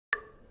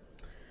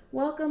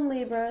Welcome,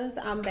 Libras.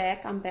 I'm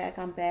back.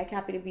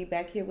 Happy to be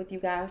back here with you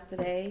guys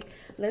today.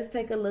 Let's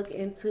take a look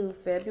into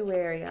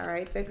February, all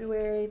right?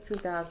 February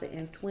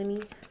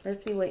 2020.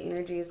 Let's see what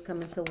energy is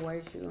coming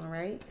towards you, all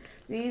right?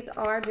 These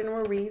are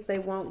general reads. They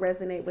won't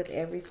resonate with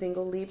every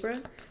single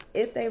Libra.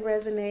 If they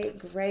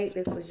resonate, great.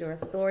 This was your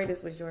story.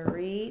 This was your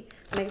read.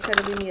 Make sure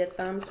to leave me a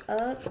thumbs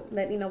up.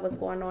 Let me know what's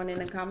going on in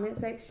the comment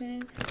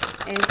section.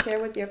 And share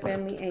with your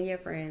family and your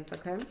friends,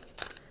 okay?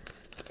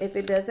 If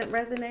it doesn't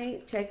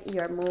resonate, check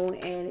your moon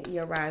and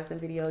your rising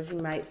videos. You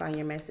might find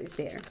your message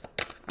there.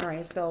 All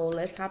right, so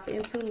let's hop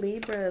into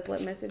Libras. What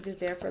message is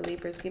there for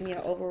Libras? Give me an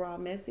overall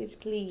message,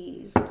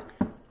 please.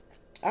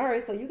 All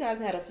right, so you guys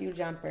had a few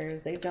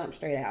jumpers. They jumped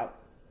straight out.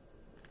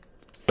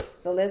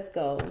 So let's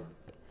go.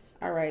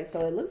 All right,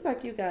 so it looks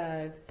like you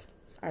guys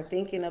are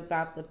thinking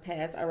about the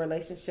past, a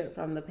relationship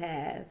from the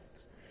past.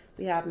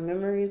 We have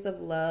memories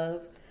of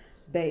love,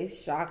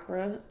 base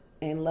chakra,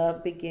 and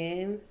love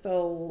begins.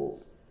 So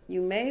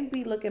you may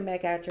be looking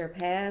back at your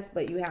past,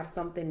 but you have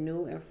something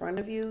new in front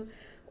of you,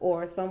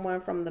 or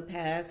someone from the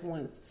past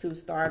wants to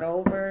start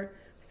over,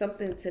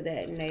 something to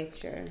that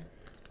nature.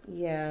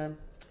 Yeah,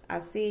 I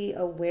see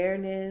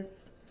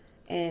awareness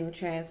and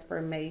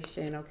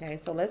transformation. Okay,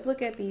 so let's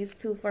look at these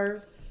two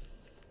first.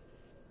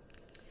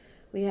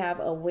 We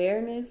have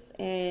awareness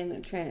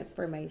and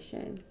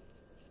transformation.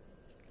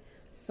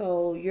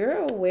 So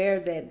you're aware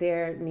that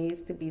there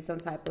needs to be some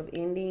type of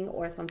ending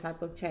or some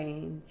type of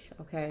change,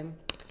 okay?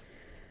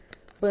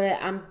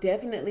 But I'm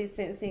definitely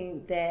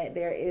sensing that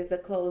there is a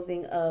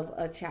closing of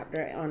a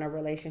chapter on a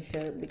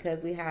relationship,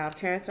 because we have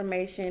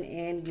transformation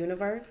and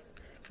universe,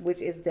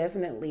 which is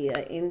definitely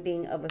an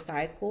ending of a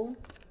cycle.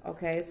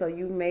 Okay, so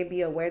you may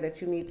be aware that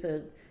you need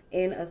to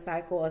end a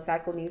cycle. A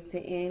cycle needs to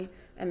end.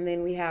 And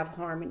then we have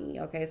harmony.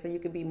 Okay, so you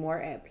could be more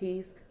at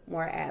peace,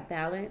 more at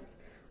balance.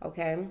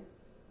 Okay.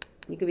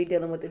 You could be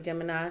dealing with the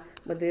Gemini,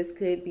 but this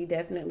could be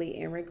definitely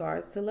in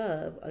regards to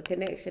love, a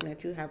connection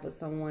that you have with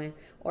someone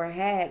or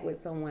had with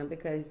someone,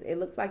 because it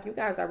looks like you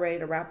guys are ready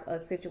to wrap a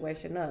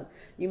situation up.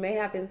 You may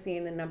have been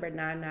seeing the number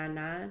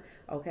 999,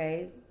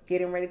 okay?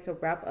 Getting ready to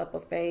wrap up a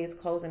phase,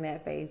 closing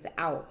that phase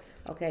out,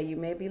 okay? You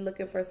may be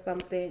looking for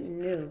something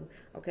new,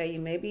 okay? You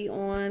may be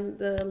on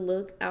the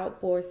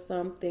lookout for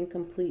something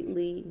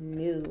completely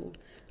new,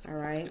 all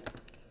right?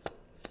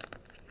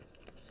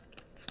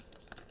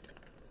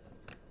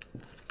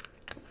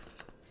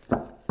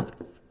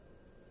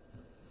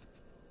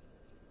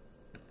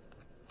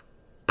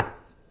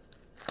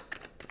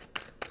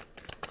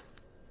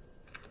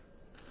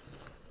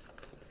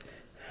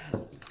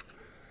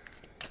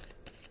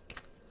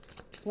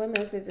 What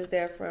message is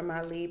there for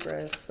my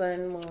Libras?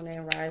 Sun, moon,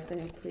 and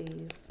rising,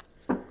 please.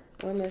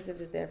 What message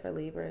is there for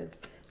Libras?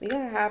 We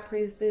got High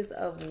Priestess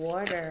of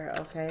Water,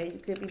 okay? You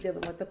could be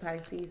dealing with the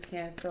Pisces,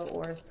 Cancer,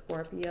 or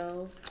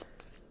Scorpio.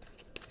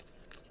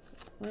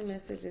 What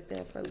message is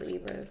there for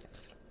Libras?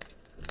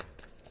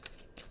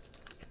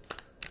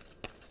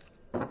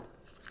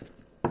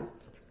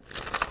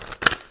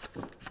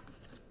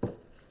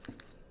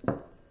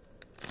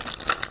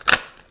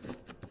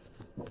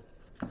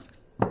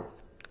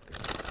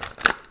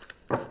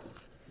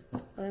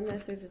 What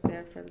message is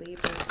there for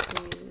Libras,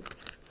 please?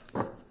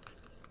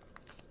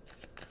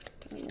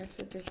 What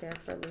message is there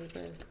for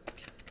Libras?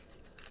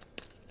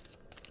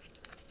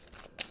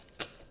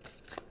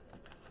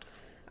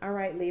 All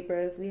right,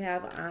 Libras, we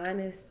have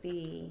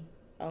honesty,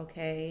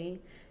 okay?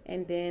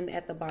 And then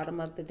at the bottom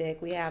of the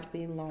deck, we have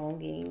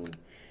belonging.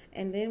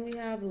 And then we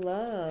have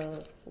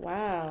love.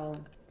 Wow.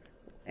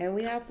 And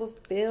we have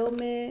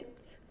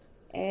fulfillment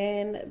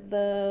and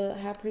the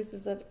High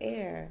Priestess of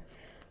Air.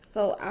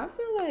 So I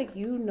feel like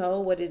you know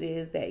what it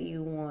is that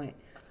you want,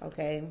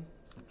 okay?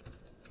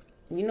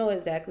 You know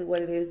exactly what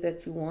it is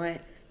that you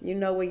want. You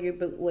know where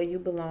you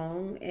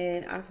belong,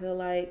 and I feel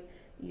like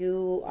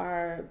you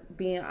are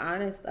being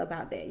honest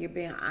about that. You're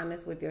being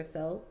honest with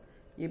yourself.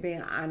 You're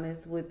being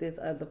honest with this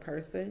other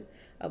person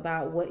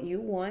about what you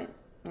want,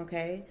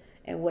 okay?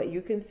 And what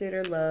you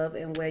consider love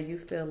and where you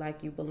feel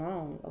like you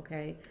belong,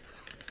 okay?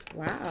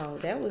 Wow,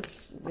 that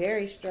was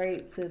very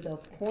straight to the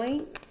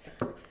point.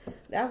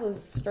 That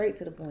was straight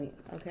to the point,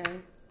 okay?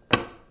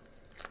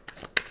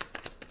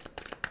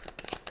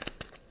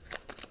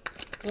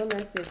 What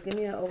message? Give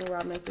me an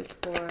overall message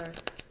for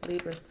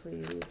Libras,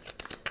 please.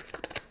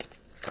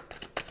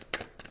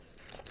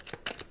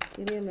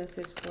 Give me a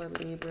message for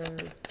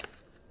Libras.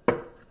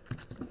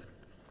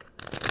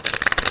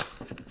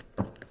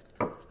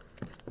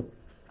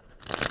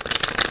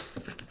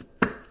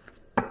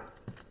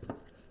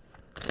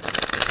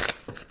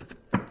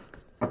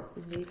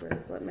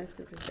 Libras, what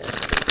message is there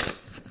for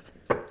Libras?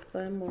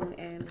 Sun, moon,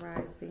 and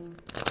rising.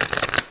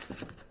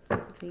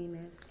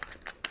 Venus.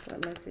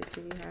 What message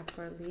do you have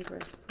for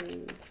Libras,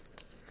 please?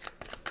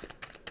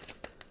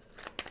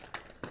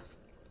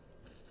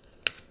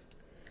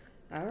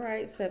 All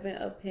right, Seven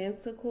of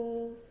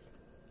Pentacles.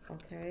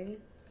 Okay.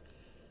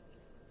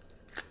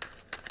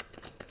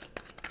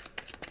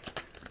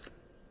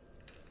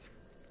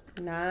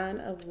 Nine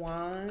of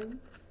Wands.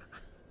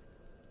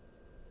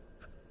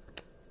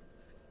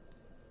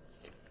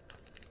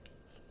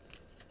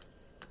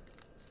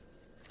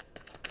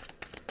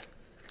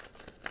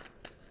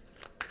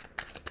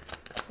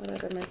 What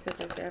other message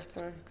is there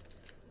for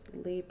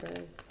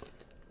Libras?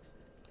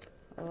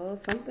 Oh,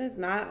 something's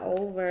not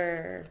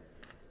over.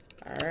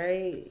 All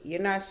right. You're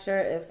not sure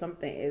if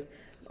something is.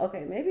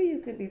 Okay, maybe you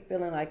could be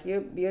feeling like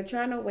you're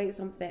trying to wait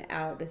something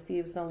out to see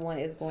if someone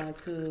is going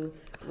to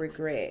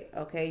regret.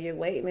 Okay, you're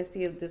waiting to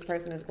see if this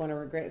person is going to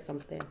regret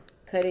something,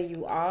 cutting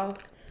you off.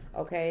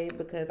 Okay,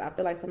 because I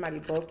feel like somebody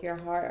broke your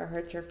heart or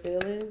hurt your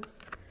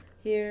feelings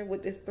here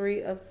with this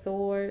Three of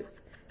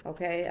Swords.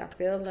 Okay, I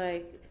feel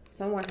like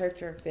someone hurt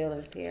your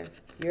feelings here.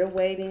 You're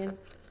waiting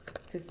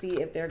to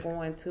see if they're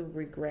going to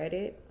regret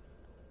it.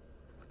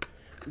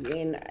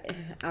 And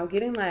I'm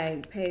getting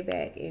like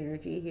payback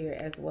energy here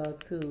as well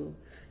too.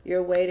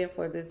 You're waiting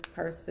for this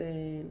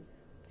person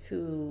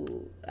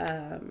to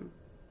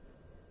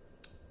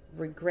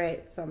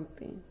regret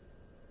something.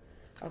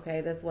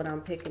 Okay, that's what I'm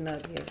picking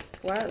up here.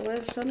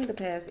 What? Show me the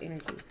past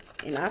energy.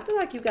 And I feel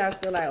like you guys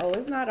feel like, oh,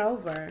 it's not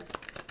over.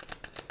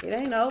 It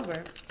ain't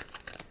over.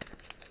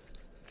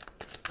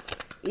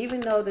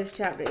 Even though this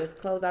chapter is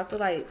closed, I feel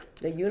like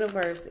the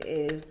universe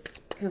is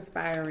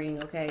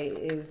conspiring, okay,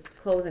 is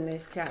closing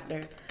this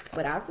chapter.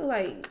 But I feel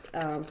like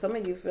some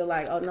of you feel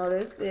like, oh no,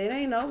 it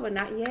ain't over,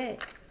 not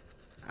yet.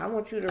 I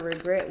want you to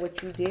regret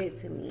what you did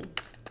to me.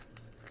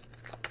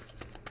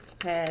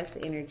 Past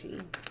energy.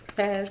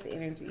 Past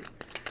energy.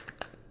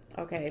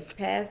 Okay,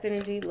 past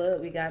energy.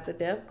 Look, we got the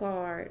Death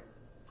card.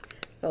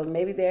 So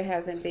maybe there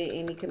hasn't been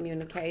any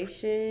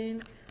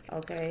communication.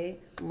 Okay,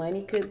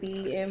 money could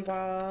be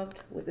involved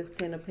with this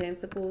Ten of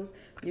Pentacles.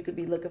 You could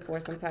be looking for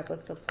some type of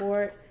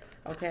support.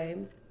 Okay,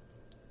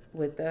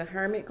 with the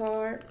Hermit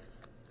card,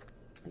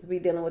 you could be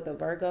dealing with a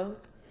Virgo.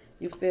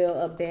 You feel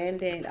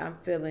abandoned. I'm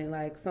feeling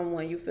like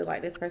you feel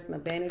like this person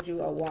abandoned you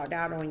or walked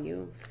out on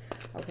you.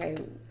 Okay,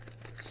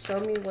 show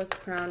me what's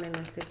crowning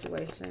this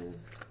situation.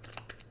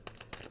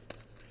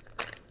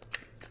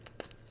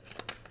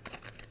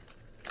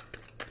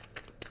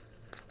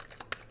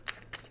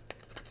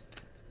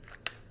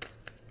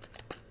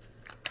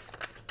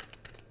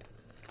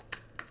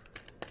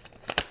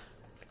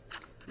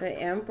 The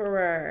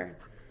Emperor.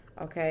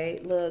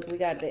 Okay, look, we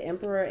got the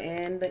Emperor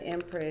and the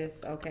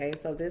Empress. Okay,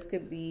 so this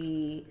could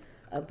be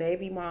a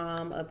baby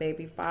mom, a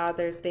baby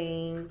father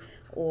thing,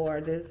 or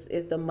this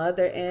is the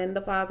mother and the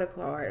father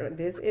card.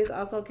 This is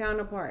also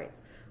counterparts.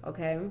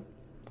 Okay,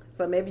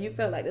 so maybe you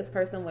felt like this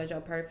person was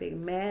your perfect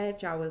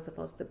match. Y'all was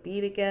supposed to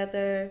be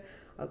together.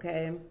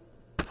 Okay,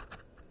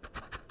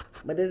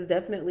 but this is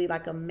definitely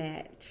like a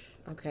match.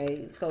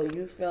 Okay, so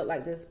you felt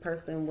like this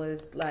person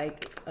was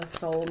like a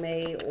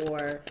soulmate,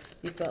 or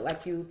you felt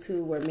like you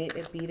two were meant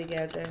to be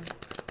together.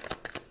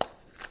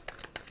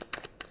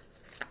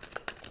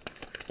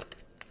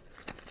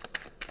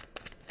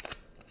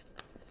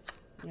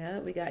 Yeah,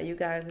 we got you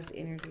guys' this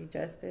energy,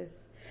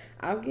 Justice.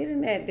 I'm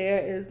getting that there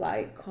is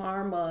like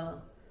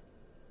karma.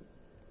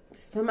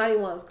 Somebody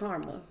wants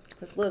karma.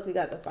 Because look, we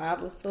got the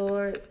Five of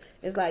Swords.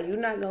 It's like you're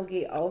not going to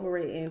get over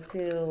it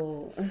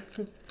until...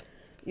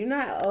 You're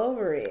not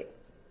over it,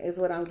 is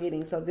what I'm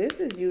getting. So this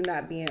is you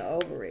not being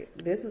over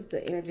it. This is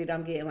the energy that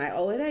I'm getting. Like,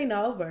 oh, it ain't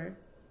over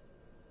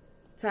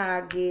till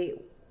I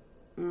get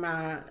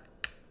my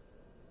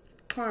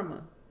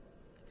karma.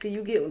 Till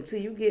you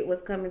get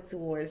what's coming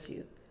towards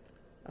you.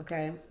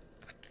 Okay?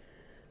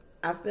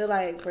 I feel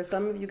like for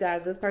some of you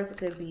guys, this person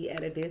could be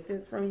at a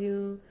distance from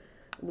you.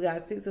 We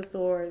got Six of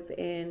Swords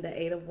and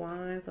the Eight of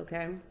Wands,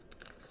 okay?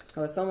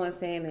 Or someone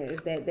saying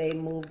is that they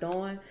moved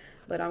on.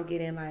 But I'm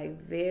getting like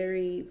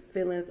very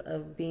feelings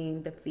of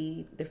being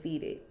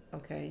defeated.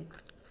 Okay.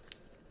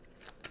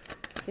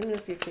 Give me the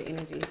future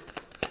energy.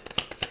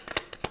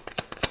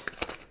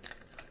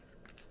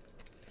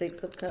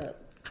 Six of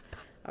Cups.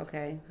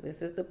 Okay.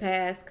 This is the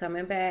past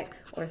coming back,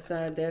 or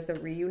there's a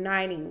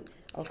reuniting.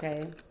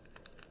 Okay.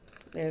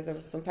 There's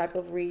some type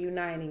of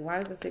reuniting. Why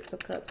is the Six of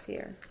Cups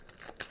here?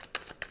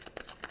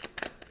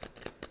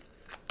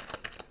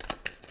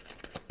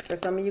 For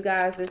some of you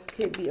guys, this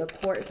could be a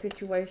court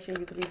situation.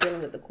 You could be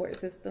dealing with the court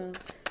system.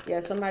 Yeah,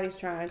 somebody's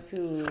trying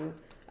to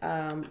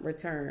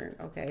return.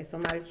 Okay,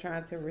 somebody's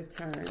trying to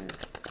return.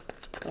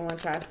 Someone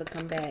tries to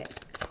come back.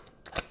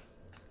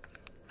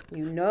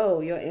 You know,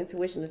 your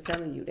intuition is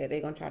telling you that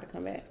they're going to try to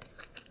come back.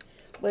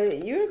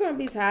 But you're going to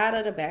be tired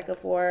of the back and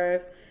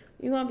forth.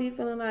 You're going to be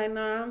feeling like,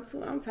 no,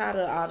 I'm tired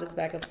of all this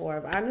back and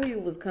forth. I knew you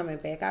was coming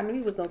back. I knew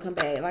you was going to come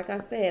back. Like I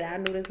said, I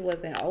knew this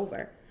wasn't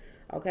over.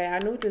 Okay, I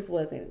knew this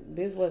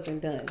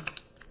wasn't done.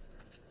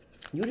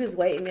 You just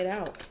waiting it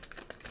out.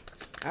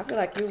 I feel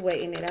like you're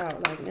waiting it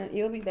out. Like,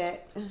 you'll be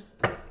back.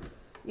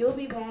 You'll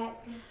be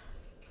back.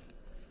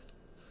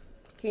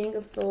 King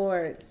of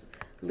Swords.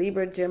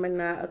 Libra,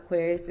 Gemini,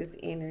 Aquarius is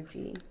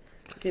energy.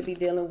 You could be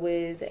dealing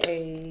with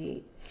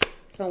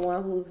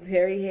someone who's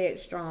very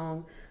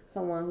headstrong.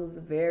 Someone who's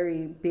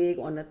very big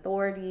on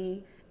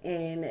authority.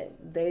 And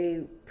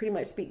they pretty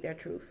much speak their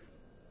truth.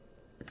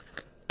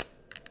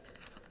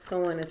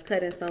 Someone is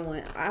cutting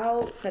someone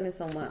out, cutting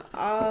someone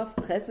off,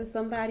 cussing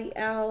somebody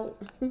out.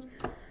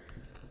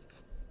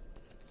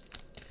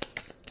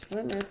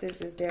 What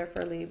message is there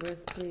for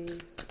Libras, please?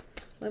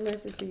 What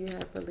message do you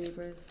have for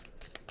Libras?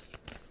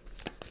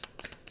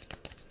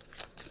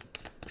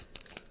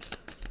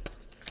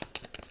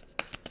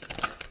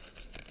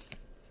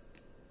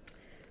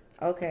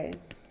 Okay.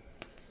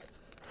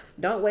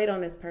 Don't wait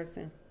on this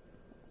person.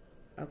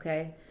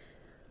 Okay.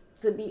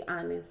 To be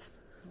honest,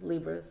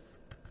 Libras,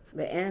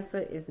 the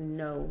answer is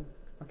no.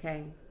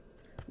 Okay.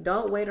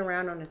 Don't wait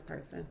around on this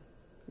person.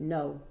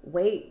 No.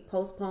 Wait,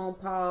 postpone,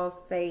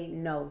 pause, say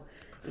no.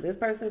 If this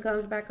person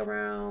comes back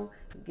around,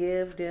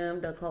 give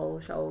them the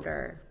cold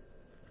shoulder.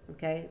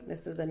 Okay,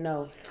 this is a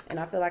no. And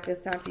I feel like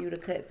it's time for you to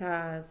cut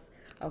ties.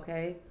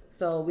 Okay,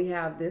 so we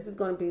have, this is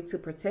going to be to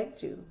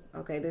protect you.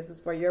 Okay, this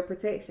is for your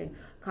protection.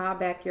 Call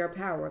back your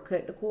power.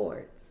 Cut the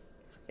cords.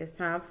 It's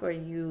time for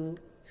you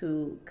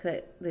to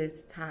cut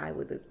this tie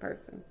with this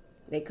person.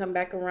 They come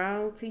back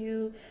around to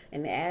you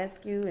and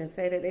ask you and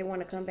say that they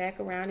want to come back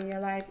around in your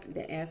life.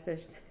 The answer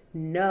is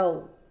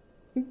no.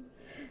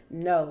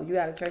 No, you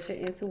got to trust your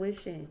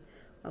intuition.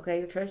 Okay,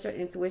 you trust your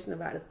intuition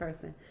about this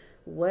person.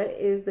 What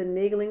is the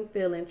niggling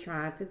feeling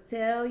trying to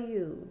tell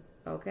you?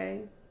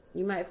 Okay,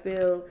 you might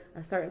feel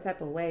a certain type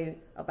of way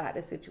about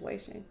the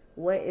situation.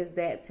 What is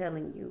that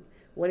telling you?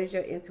 What is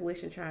your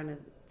intuition trying to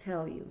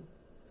tell you?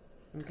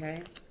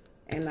 Okay,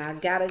 and I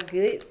got a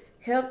good,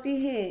 healthy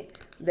hint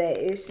that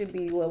it should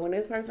be, well, when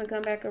this person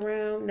come back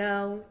around,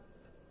 no.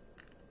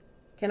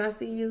 Can I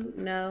see you?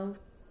 No.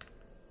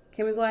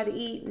 Can we go out to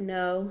eat?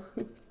 No.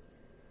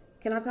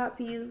 Can I talk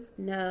to you?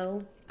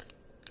 No.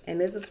 And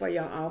this is for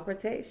your own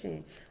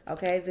protection.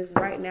 Okay, this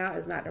right now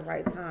is not the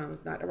right time.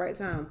 It's not the right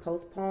time.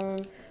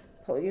 Postpone,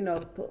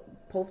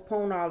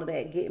 postpone all of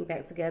that, getting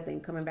back together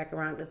and coming back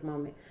around this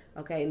moment.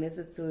 Okay, and this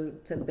is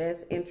to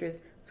best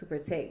interest to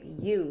protect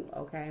you.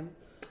 Okay.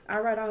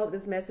 All right, I hope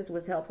this message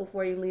was helpful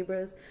for you,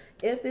 Libras.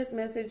 If this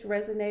message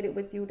resonated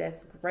with you,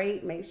 that's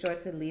great. Make sure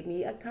to leave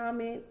me a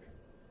comment.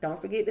 Don't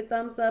forget to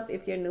thumbs up.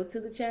 If you're new to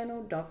the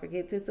channel, don't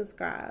forget to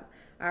subscribe.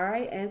 All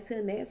right,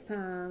 until next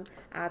time,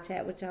 I'll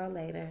chat with y'all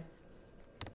later.